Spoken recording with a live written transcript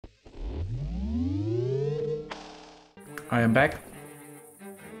I am back.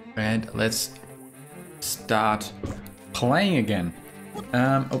 And let's start playing again.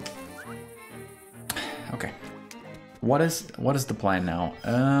 Oh. Okay. What is the plan now?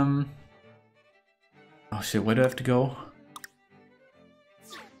 Oh shit, where do I have to go?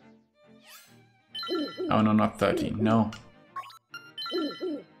 Oh no, not 13. No.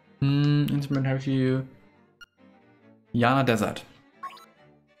 Instrument have you? Yana Desert.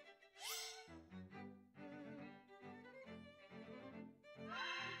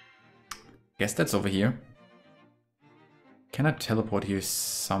 Guess that's over here. Can I teleport here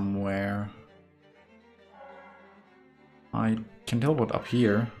somewhere? I can teleport up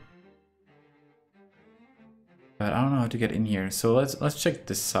here. But I don't know how to get in here. So let's check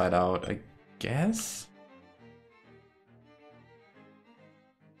this side out, I guess.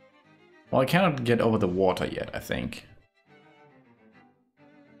 Well, I cannot get over the water yet, I think.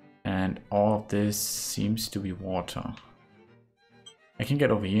 And all of this seems to be water. I can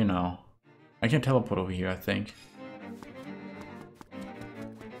get over here now. I can teleport over here, I think.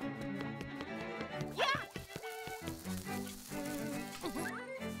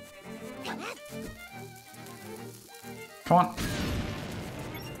 Come on.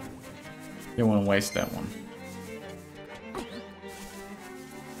 Don't want to waste that one.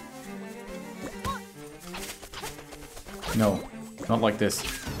 No, not like this.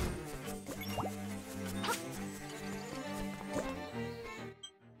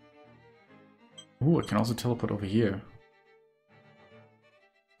 Ooh, I can also teleport over here.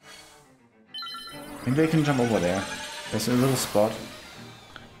 Maybe I can jump over there. There's a little spot.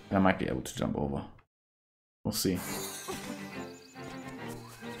 And I might be able to jump over. We'll see.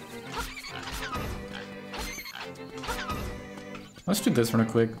 Let's do this real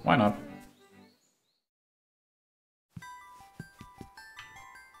quick. Why not?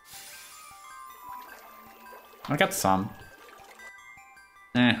 I got some.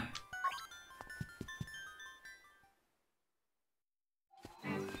 Eh.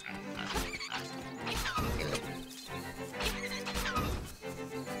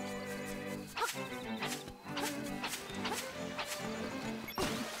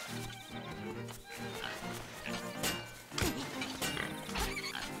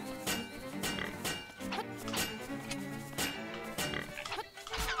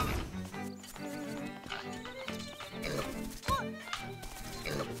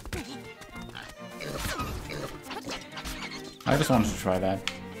 I just wanted to try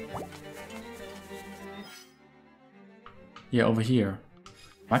that. Yeah, over here.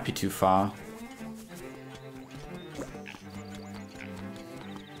 Might be too far.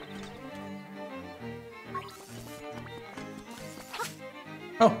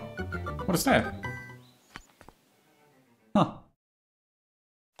 Oh! What is that? Huh.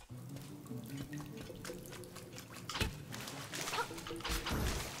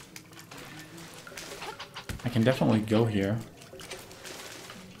 I can definitely go here.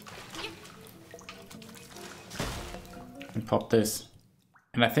 And pop this.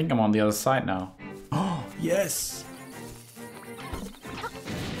 And I think I'm on the other side now. Oh, yes!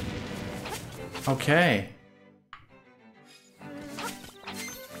 Okay.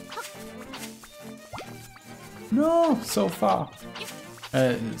 No, so far.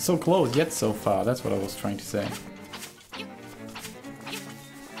 So close, yet so far. That's what I was trying to say.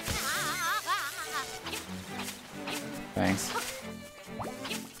 Thanks.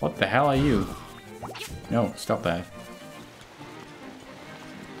 What the hell are you? No, stop that.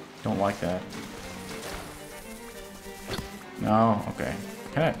 Don't like that. No, okay.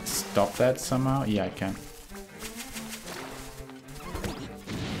 Can I stop that somehow? Yeah, I can.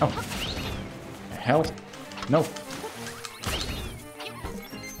 Oh. The hell? No.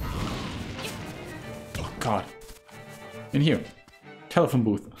 Oh, God. In here. Telephone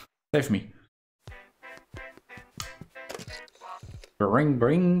booth. Save me. Bring,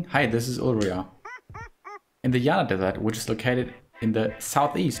 bring. Hi, this is Ulria. In the Yana Desert, which is located in the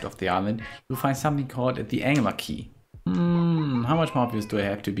southeast of the island, you'll find something called the angler key. How much more obvious do I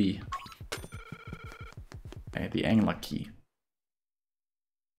have to be? Okay, the angler key.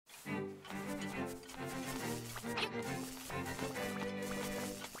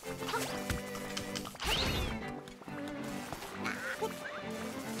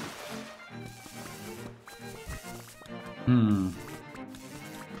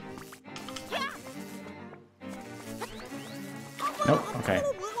 Nope, okay.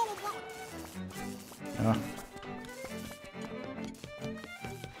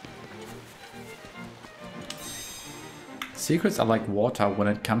 Secrets are like water when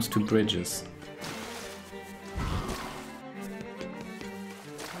it comes to bridges.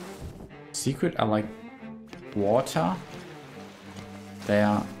 Secrets are like water They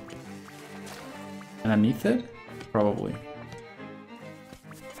are underneath it? Probably.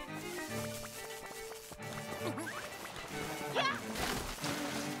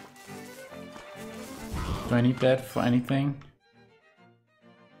 Do I need that for anything?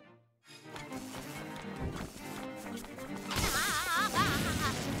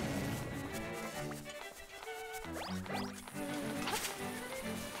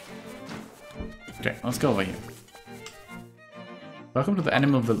 Okay, let's go over here. Welcome to the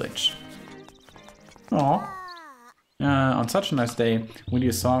animal village. Aww. On such a nice day, we need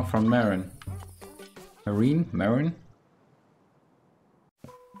a song from Marin. Marin?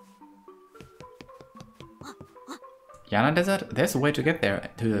 Yana Desert? There's a way to get there,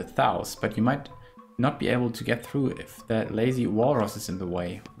 to the Thous, but you might not be able to get through if that lazy walrus is in the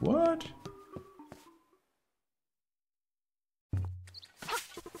way. What? I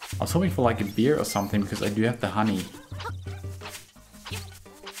was hoping for like a beer or something because I do have the honey.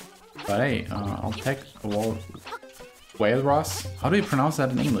 But hey, I'll take a walrus. How do you pronounce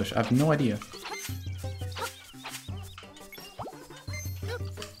that in English? I have no idea.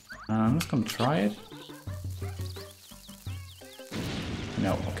 I'm just gonna try it.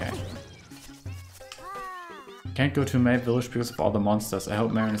 No, okay. Can't go to Maid Village because of all the monsters. I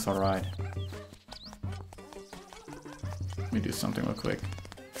hope Marin is alright. Let me do something real quick.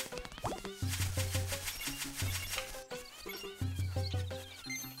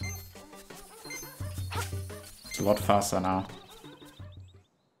 It's a lot faster now.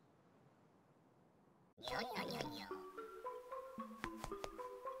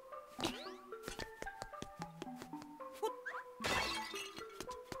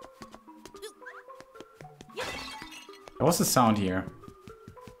 What's the sound here?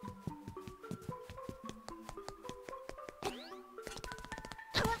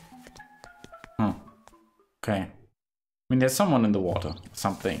 Huh. Okay. I mean, there's someone in the water.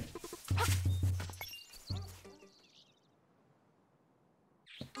 Something.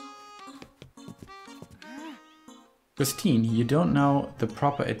 Christine, you don't know the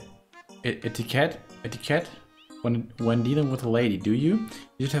proper etiquette when dealing with a lady, do you?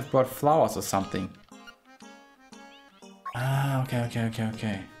 You should have brought flowers or something. Ah,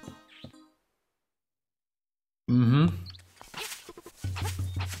 okay. Mm-hmm.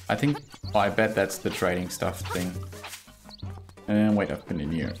 I think... Oh, I bet that's the trading stuff thing. And wait, I've been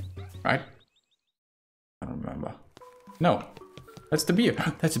in here. Right? I don't remember. No. That's the beer.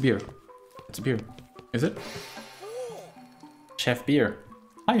 That's a beer. That's a beer. Is it? Chef beer.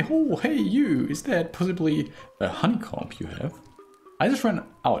 Hi ho, hey you! Is that possibly a honeycomb you have? I just ran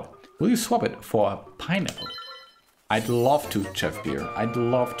out. Will you swap it for a pineapple? I'd love to, Chef Beer. I'd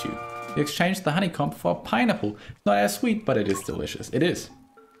love to. You exchanged the honeycomb for a pineapple. Not as sweet, but it is delicious. It is.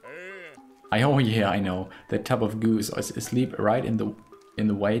 Oh yeah, I know. That tub of goo is asleep right in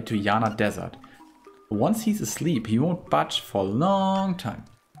the way to Yana Desert. Once he's asleep, he won't budge for a long time.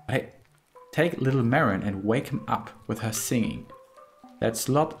 Hey, take little Marin and wake him up with her singing. That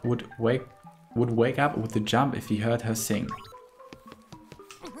slot would wake up with a jump if he heard her sing.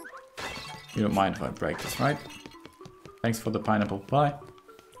 You don't mind if I break this, right? Thanks for the pineapple. Bye.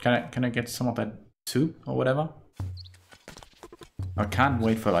 Can I get some of that soup or whatever? I can't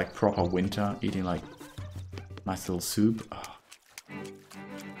wait for like proper winter, eating like nice little soup. Oh.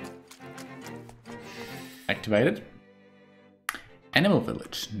 Activated. Animal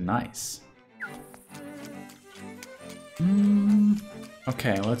Village. Nice.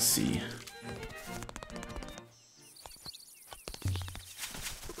 Okay, let's see.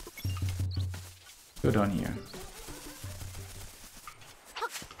 Go down here.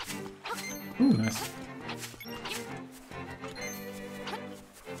 Ooh, nice.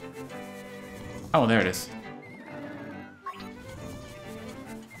 Oh, there it is.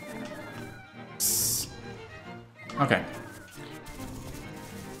 Okay.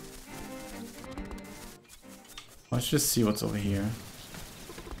 Let's just see what's over here.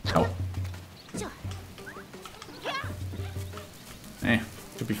 Oh.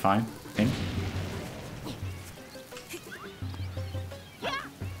 Should be fine, I think.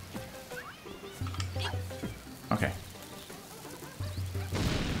 Okay.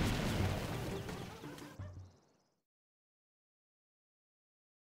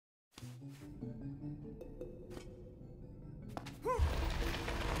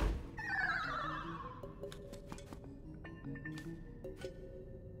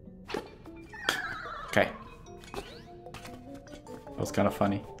 Okay. That was kind of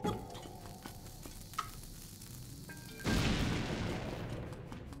funny.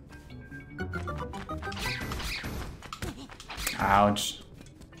 Ouch.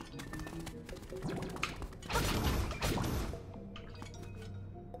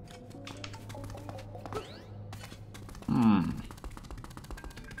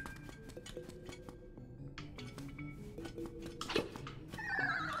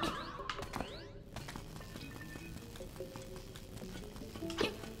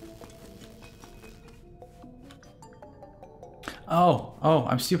 Oh, oh,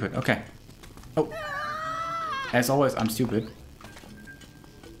 I'm stupid. Okay. Oh. As always, I'm stupid.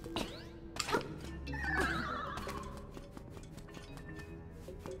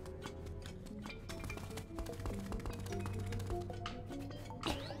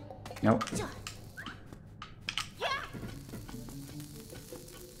 Nope.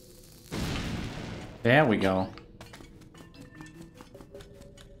 There we go.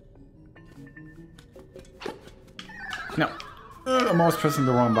 No. I'm always pressing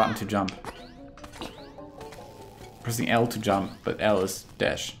the wrong button to jump. Pressing L to jump, but L is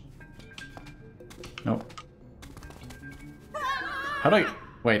dash. Nope. How do I...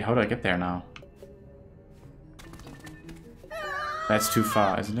 Wait, how do I get there now? That's too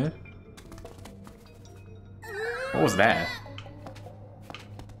far, isn't it? What was that?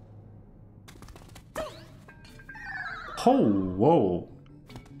 Oh, whoa.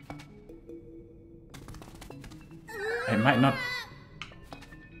 It might not...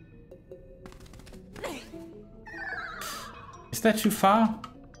 Is that too far?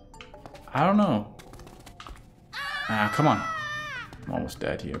 I don't know. Ah, come on. I'm almost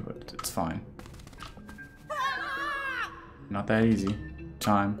dead here, but it's fine. Not that easy.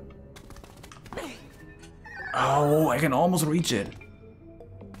 Time. Oh, I can almost reach it.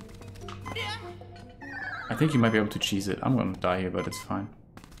 I think you might be able to cheese it. I'm gonna die here, but it's fine.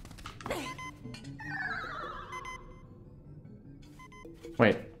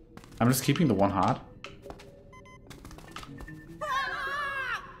 Wait, I'm just keeping the one heart?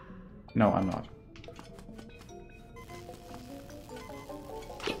 No, I'm not.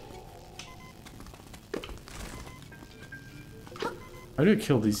 How do you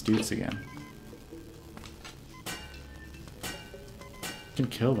kill these dudes again? You can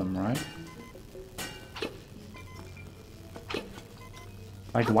kill them, right?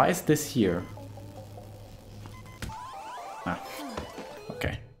 Like, why is this here? Ah,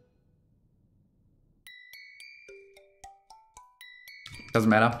 okay. Doesn't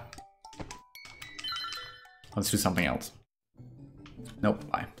matter. Let's do something else. Nope,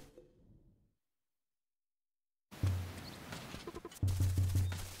 bye.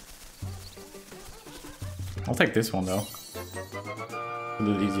 I'll take this one though. A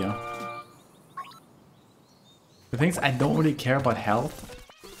little easier. The thing is, I don't really care about health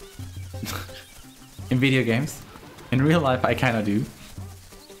in video games. In real life, I kinda do.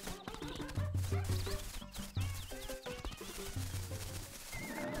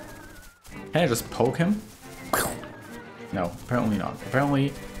 Can I just poke him? No, apparently not.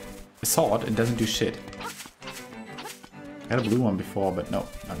 Apparently, a sword, it doesn't do shit. I had a blue one before, but no,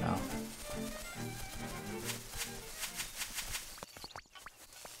 not now.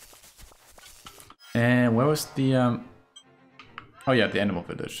 And where was the, oh yeah, the animal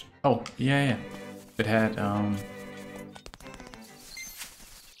village. Oh, yeah, yeah. It had,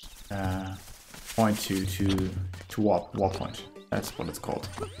 point to warp point. That's what it's called.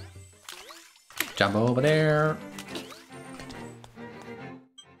 Jump over there.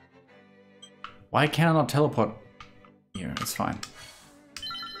 Why can I not teleport here? It's fine.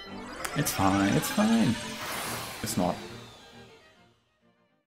 It's fine, it's fine. It's not.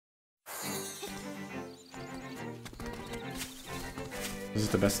 This is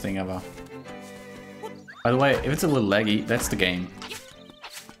the best thing ever. By the way, if it's a little laggy, that's the game.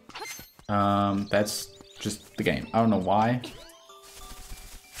 That's just the game. I don't know why.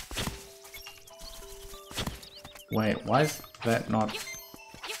 Wait, why is that not...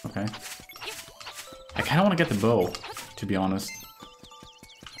 Okay. I kinda wanna get the bow, to be honest.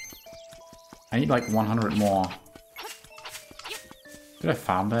 I need like 100 more. Did I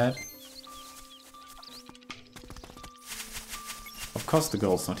farm that? Of course the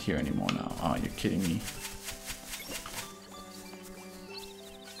girl's not here anymore now. Oh, you're kidding me.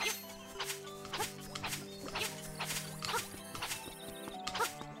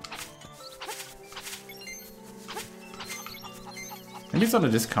 Maybe it's on a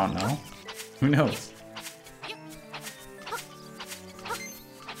discount now. Who knows?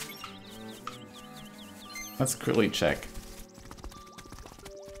 Let's quickly check.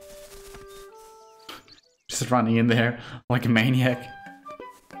 Just running in there like a maniac.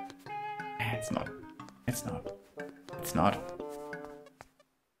 It's not. It's not. It's not.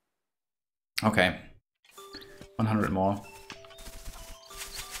 Okay. 100 more.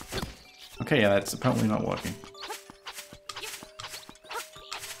 Okay, yeah, that's apparently not working.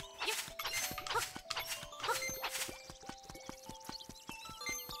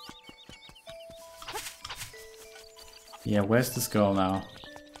 Yeah, where's this girl now?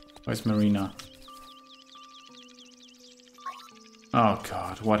 Where's Marina? Oh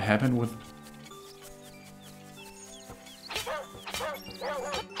god, what happened with...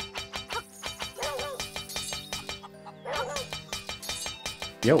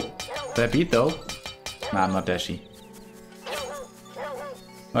 Yo, that beat though? Nah, I'm not dashy.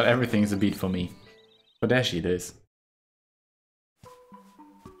 Not everything is a beat for me. For dashy it is.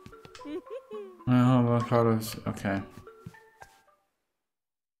 Okay.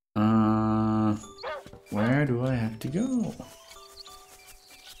 Where do I have to go?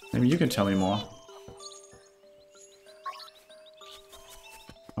 Maybe you can tell me more.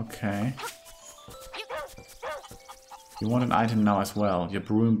 Okay. You want an item now as well. Your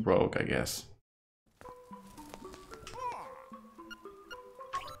broom broke, I guess.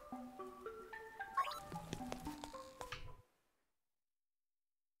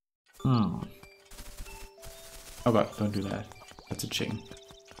 Oh god, don't do that. That's a chicken.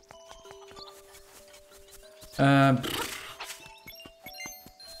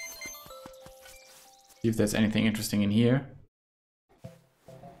 See if there's anything interesting in here.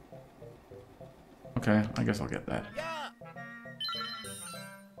 Okay, I guess I'll get that.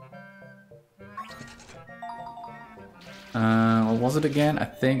 What was it again? I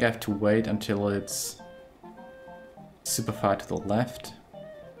think I have to wait until it's super far to the left.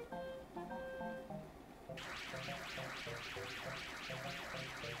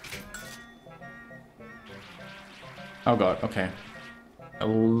 Oh god, okay. A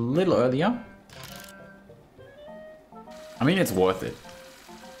little earlier. I mean, it's worth it.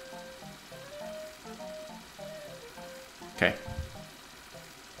 Okay.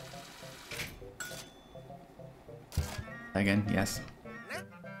 Again, yes.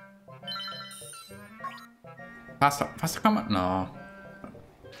 Faster, faster, come on. No.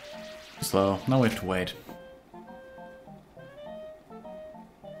 Too slow. Now we have to wait.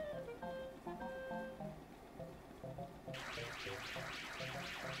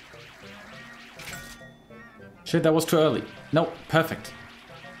 Shit, that was too early. No, perfect.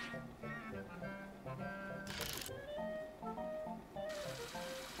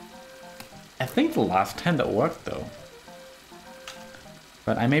 I think the last 10 that worked though.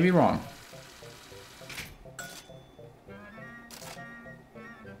 But I may be wrong.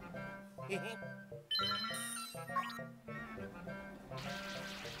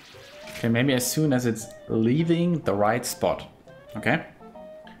 Okay, maybe as soon as it's leaving the right spot. Okay?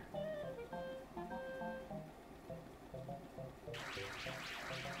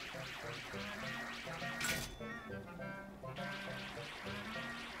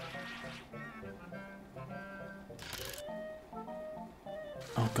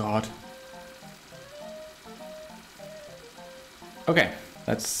 Oh god. Okay,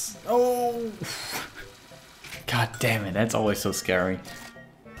 that's... Oh! God damn it, that's always so scary.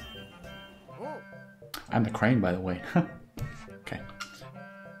 I'm the crane, by the way. Okay.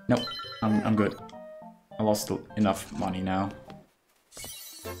 Nope, I'm good. I lost enough money now.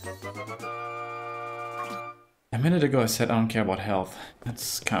 A minute ago I said I don't care about health.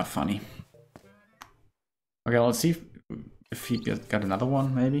 That's kind of funny. Okay, let's see if he got another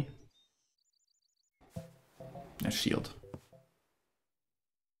one, maybe. A shield.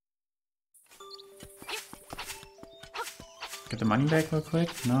 Get the money back real quick?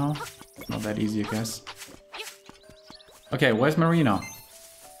 No? Not that easy, I guess. Okay, where's Marina?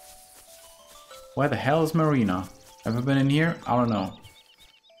 Where the hell is Marina? Ever been in here? I don't know.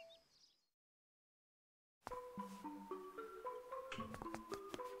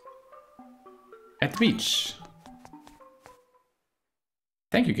 At the beach.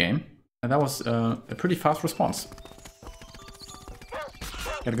 Thank you, game. And that was a pretty fast response.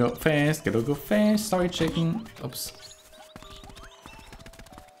 Gotta go fast, gotta go fast. Sorry, chicken. Oops.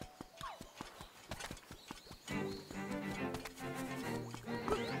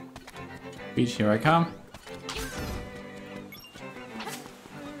 Beach, here I come.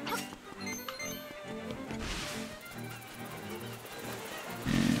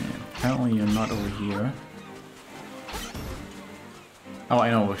 And apparently you're not over here. Oh, I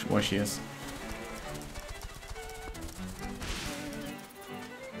know where she is.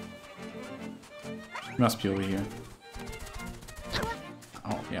 She must be over here.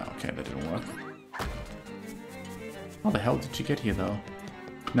 Oh, yeah, okay, that didn't work. How the hell did you get here, though?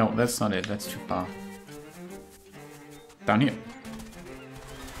 No, that's not it. That's too far. Down here.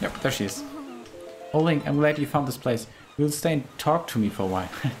 Yep, there she is. Oh, Link, I'm glad you found this place. You'll stay and talk to me for a while.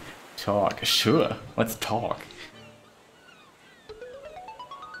 Talk? Sure. Let's talk.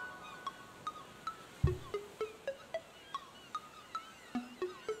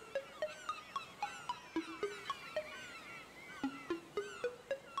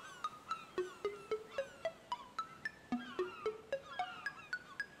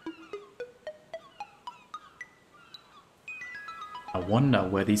 I wonder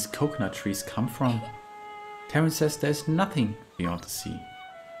where these coconut trees come from. Terence says there's nothing beyond the sea.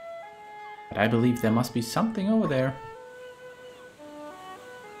 But I believe there must be something over there.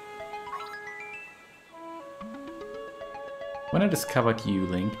 When I discovered you,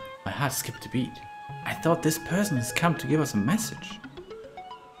 Link, my heart skipped a beat. I thought this person has come to give us a message.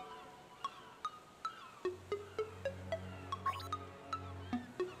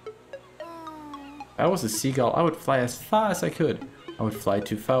 If I was a seagull, I would fly as far as I could. I would fly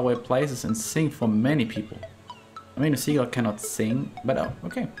to faraway places and sing for many people. I mean, a seagull cannot sing, but oh,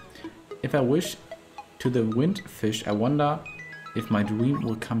 okay. If I wish to the wind fish, I wonder if my dream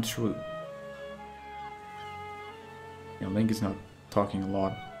will come true. You know, Link is not talking a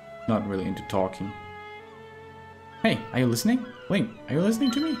lot. Not really into talking. Hey, are you listening? Link, are you listening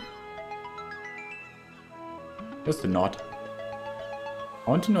to me? Just a nod. I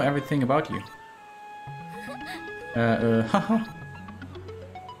want to know everything about you. Haha.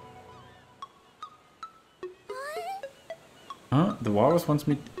 Huh? The walrus wants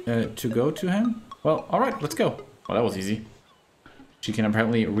me to go to him? Well, alright, let's go. Well, that was easy. She can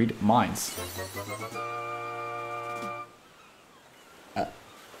apparently read minds.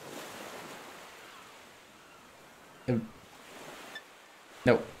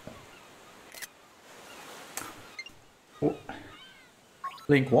 No. Oh.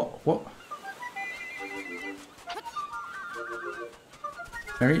 Link, what?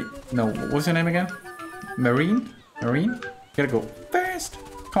 Mary? No, what's your name again? Marine? Marine? We gotta go fast!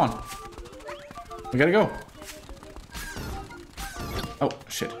 Come on. We gotta go. Oh,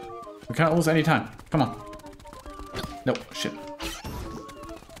 shit. We can't lose any time. Come on. No, shit.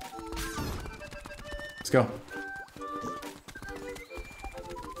 Let's go.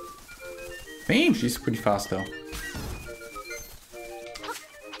 Damn, she's pretty fast though.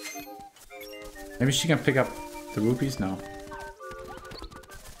 Maybe she can pick up the rupees? No.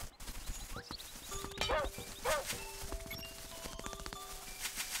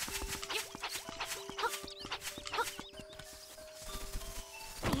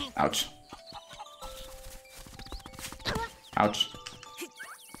 Ouch. Ouch.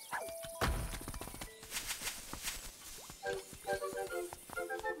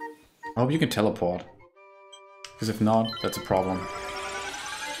 I hope you can teleport. Because if not, that's a problem.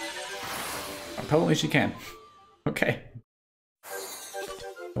 Apparently she can. Okay.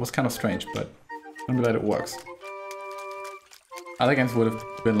 That was kind of strange, but I'm glad it works. Other games would have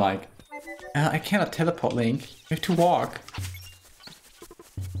been like, I cannot teleport, Link. You have to walk.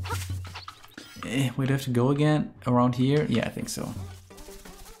 We'd have to go again around here? Yeah, I think so.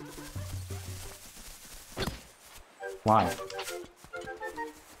 Why?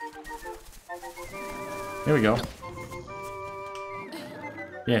 Here we go.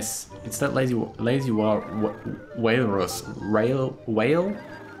 Yes, it's that lazy walrus. Whale?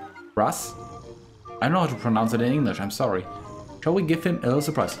 Russ? I don't know how to pronounce it in English, I'm sorry. Shall we give him a little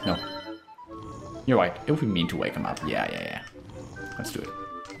surprise? No. You're right, if we mean to wake him up. Yeah. Let's do it.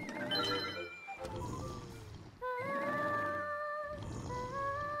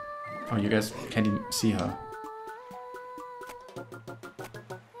 Oh, you guys can't even see her.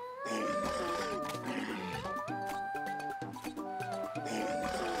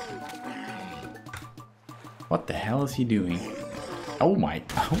 What the hell is he doing? Oh my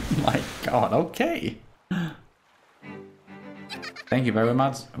god, okay. Thank you very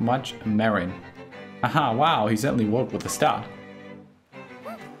much, Marin. Aha, wow, he certainly worked with the start.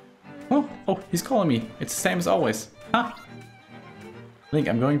 Oh, he's calling me. It's the same as always. Huh? Link,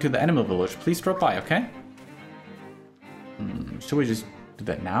 I'm going to the animal village. Please drop by, okay? Should we just do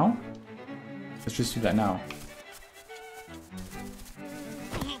that now? Let's just do that now.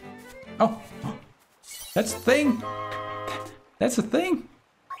 Oh! That's the thing! That's the thing!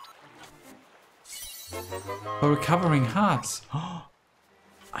 We're recovering hearts.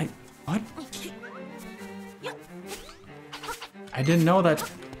 What? I didn't know that.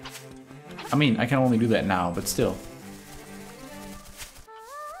 I mean, I can only do that now, but still.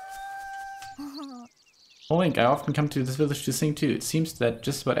 Oh, Link, I often come to this village to sing too. It seems that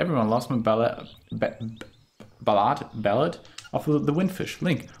just about everyone loves my ballad of the Windfish.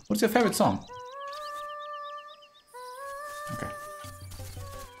 Link, what's your favorite song? Okay.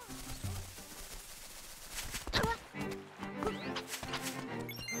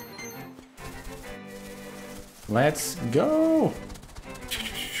 Let's go!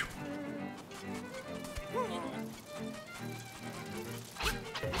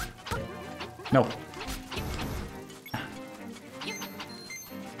 No.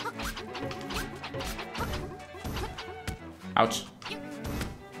 Ouch.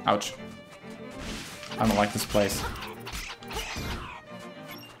 Ouch. I don't like this place.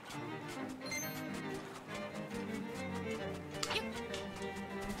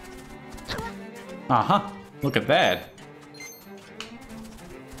 Aha! Look at that!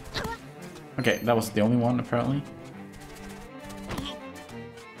 Okay, that was the only one, apparently.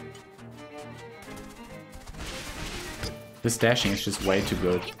 This dashing is just way too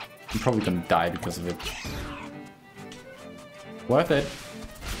good. I'm probably gonna die because of it. Worth it!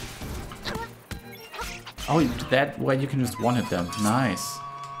 Oh, that way you can just one-hit them. Nice.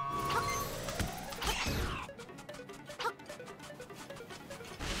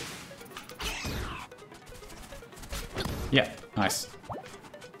 Yeah, nice.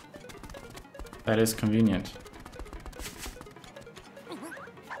 That is convenient.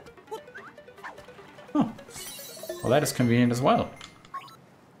 Oh. Well, that is convenient as well.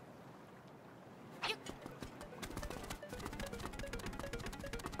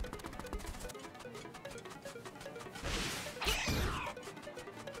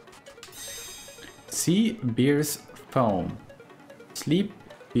 See beer's foam. Sleep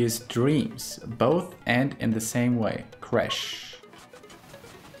beer's dreams. Both end in the same way. Crash.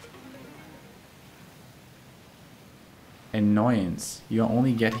 Annoyance. You're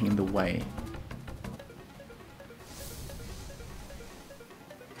only getting in the way.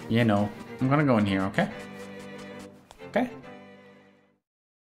 Yeah, no. I'm gonna go in here, okay? Okay?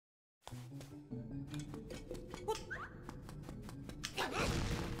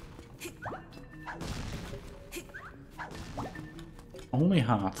 Only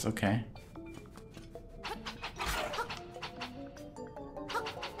hearts, okay.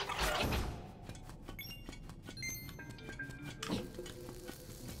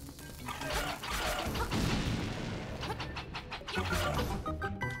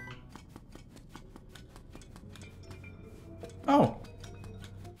 Oh.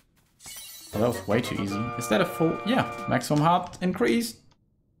 Well, that was way too easy. Is that a full... Yeah, maximum heart increase.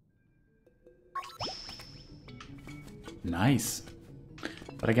 Nice.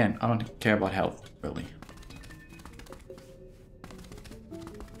 But again, I don't care about health, really.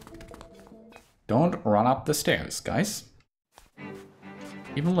 Don't run up the stairs, guys.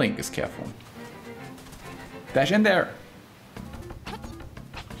 Even Link is careful. Dash in there!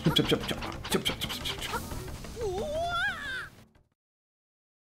 Chop, chop, chop, chop, chop, chop, chop, chop, chop.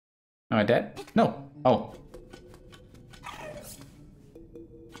 Am I dead? No. Oh.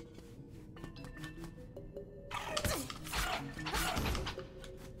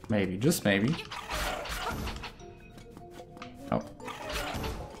 Maybe, just maybe. Oh.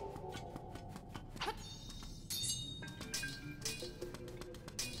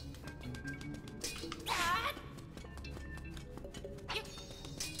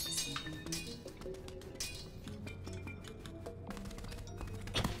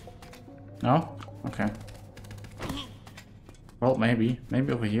 No? Okay. Well, maybe.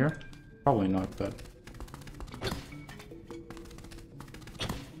 Maybe over here? Probably not, but...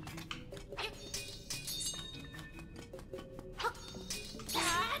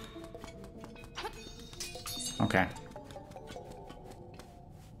 Okay.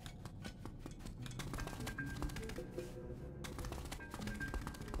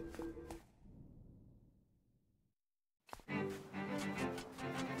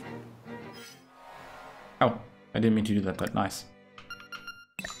 Oh, I didn't mean to do that, but nice.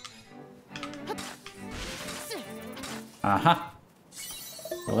 Aha!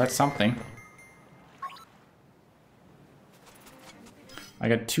 Well, that's something. I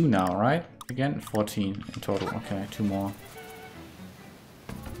got 2 now, right? Again, 14 in total. Okay, 2 more.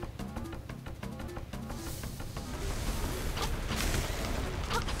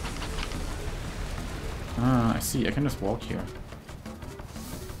 Ah, I see. I can just walk here.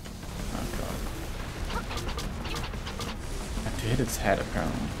 Oh god. I have to hit its head,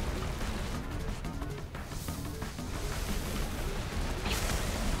 apparently.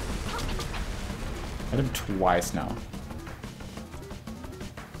 Hit him twice now.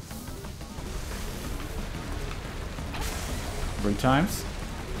 Three times.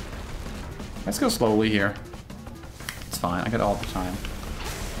 Let's go slowly here. It's fine, I got all the time.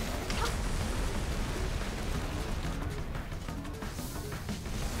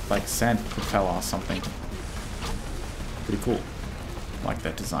 Like sand propeller or something. Pretty cool. Like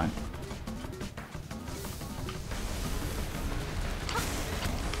that design.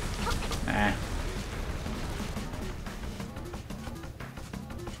 Ah.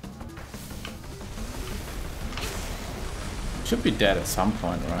 Should be dead at some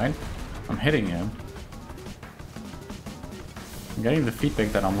point, right? I'm hitting him. I'm getting the feedback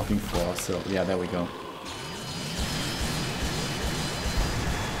that I'm looking for, so yeah, there we go.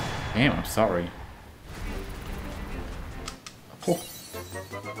 Damn, I'm sorry. Oh.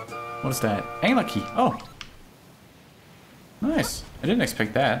 What is that? Angler key. Oh. Nice. I didn't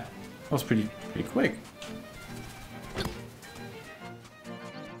expect that. That was pretty quick.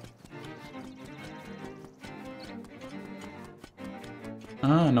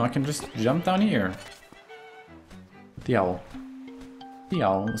 Ah, now I can just jump down here. The owl. The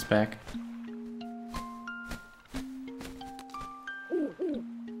owl is back.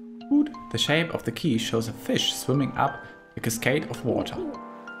 The shape of the key shows a fish swimming up a cascade of water.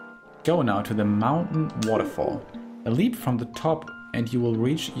 Go now to the mountain waterfall. A leap from the top and you will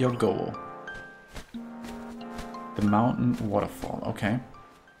reach your goal. The mountain waterfall, okay.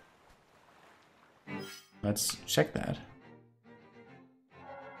 Let's check that.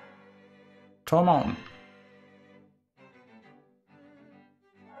 Tall mountain.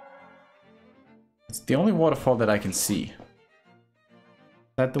 It's the only waterfall that I can see. Is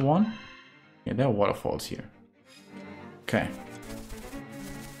that the one? Yeah, there are waterfalls here. Okay.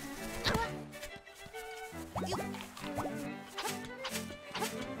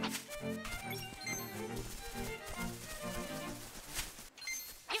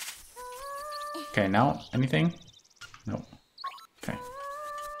 Okay, now anything? No. Okay.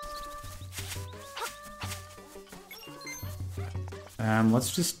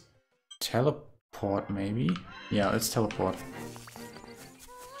 Let's just teleport maybe. Yeah, let's teleport.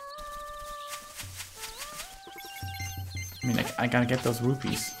 I mean, I gotta get those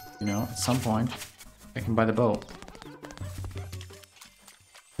rupees, you know, at some point. I can buy the bow.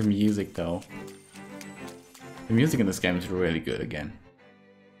 The music, though. The music in this game is really good again.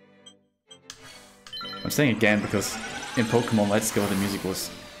 I'm saying again because in Pokemon Let's Go the music was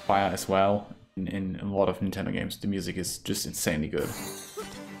fire as well. In a lot of Nintendo games, the music is just insanely good.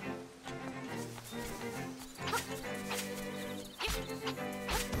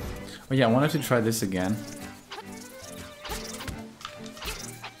 Oh yeah, I wanted to try this again.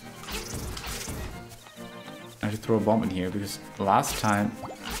 I should throw a bomb in here because last time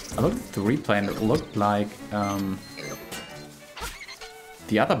I looked at the replay and it looked like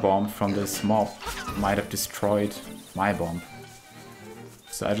the other bomb from this mob might have destroyed my bomb.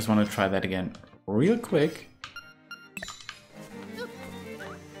 So I just want to try that again real quick.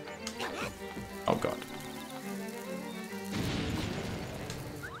 Oh god.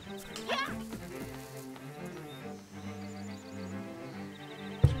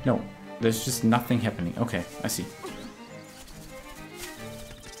 No, there's just nothing happening. Okay, I see.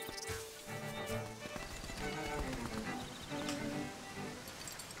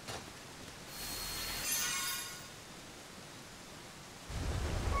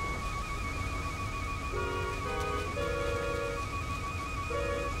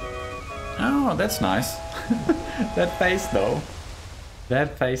 Oh, that's nice. That face though.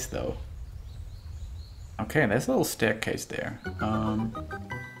 That face though. Okay, there's a little staircase there.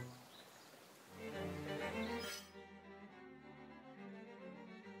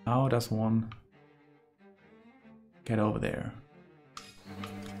 How does one get over there?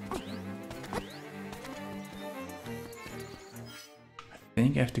 I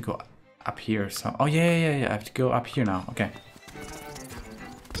think I have to go up here. So, oh yeah. I have to go up here now. Okay.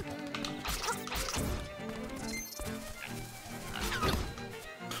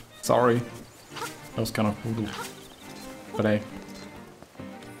 Sorry, that was kind of brutal, but hey.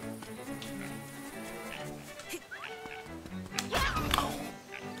 Oh.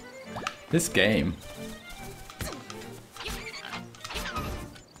 This game.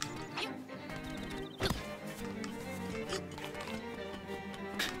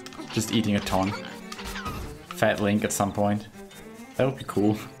 Just eating a ton. Fat Link at some point. That would be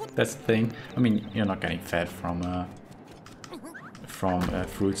cool. That's the thing. I mean, you're not getting fat from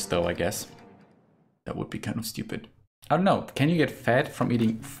fruits though, I guess. That would be kind of stupid. I don't know, can you get fat from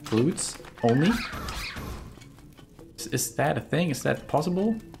eating fruits only? Is that a thing? Is that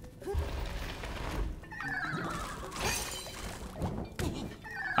possible?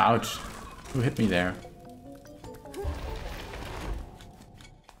 Ouch. Who hit me there?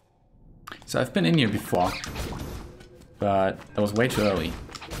 So I've been in here before, but that was way too early.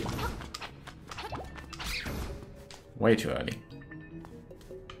 Way too early.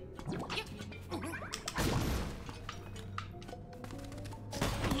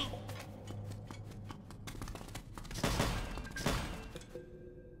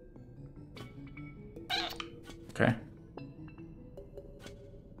 Okay.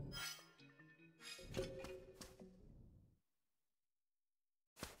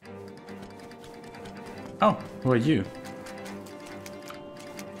 Oh, who are you?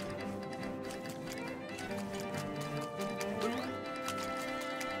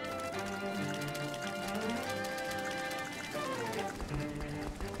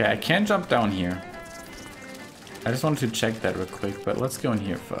 Okay, I can't jump down here. I just wanted to check that real quick, but let's go in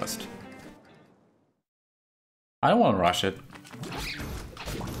here first. I don't want to rush it.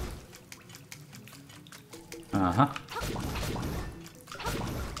 Uh-huh.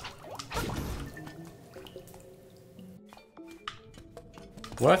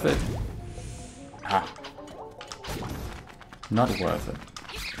 Worth it. Ah. Not worth it.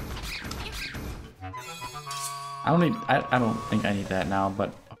 I don't think I need that now,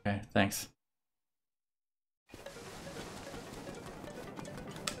 but okay, thanks.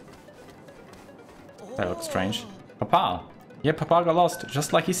 That looks strange. Papa! Yeah, Papa got lost,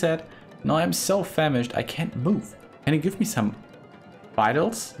 just like he said. No, I'm so famished, I can't move. Can you give me some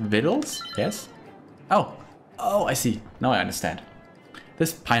vitals? Vittles? Yes? Oh. Oh, I see. Now I understand.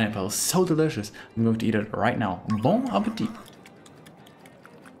 This pineapple is so delicious. I'm going to eat it right now. Bon appetit.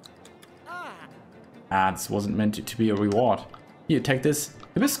 Ah, this wasn't meant to be a reward. Here, take this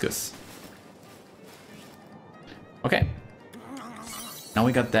hibiscus. Okay. Now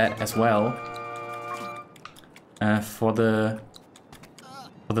we got that as well. For the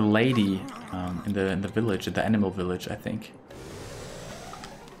lady in the village, in the animal village, I think.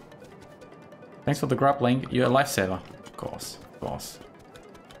 Thanks for the grub, Link. You're a lifesaver. Of course, of course.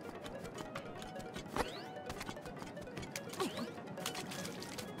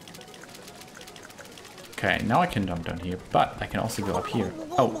 Okay, now I can jump down here, but I can also go up here.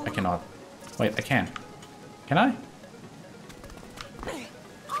 Oh, I cannot. Wait, I can. Can I?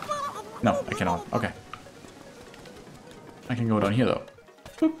 No, I cannot. Okay. I can go down here though.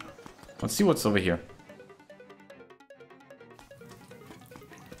 Boop. Let's see what's over here.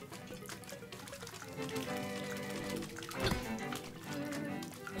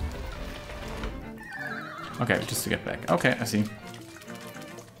 Okay, just to get back. Okay, I see.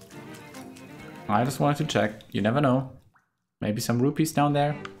 I just wanted to check. You never know. Maybe some rupees down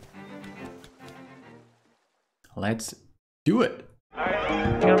there. Let's do it.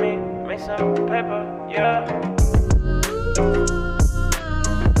 Alright, kill me, make some paper, yeah.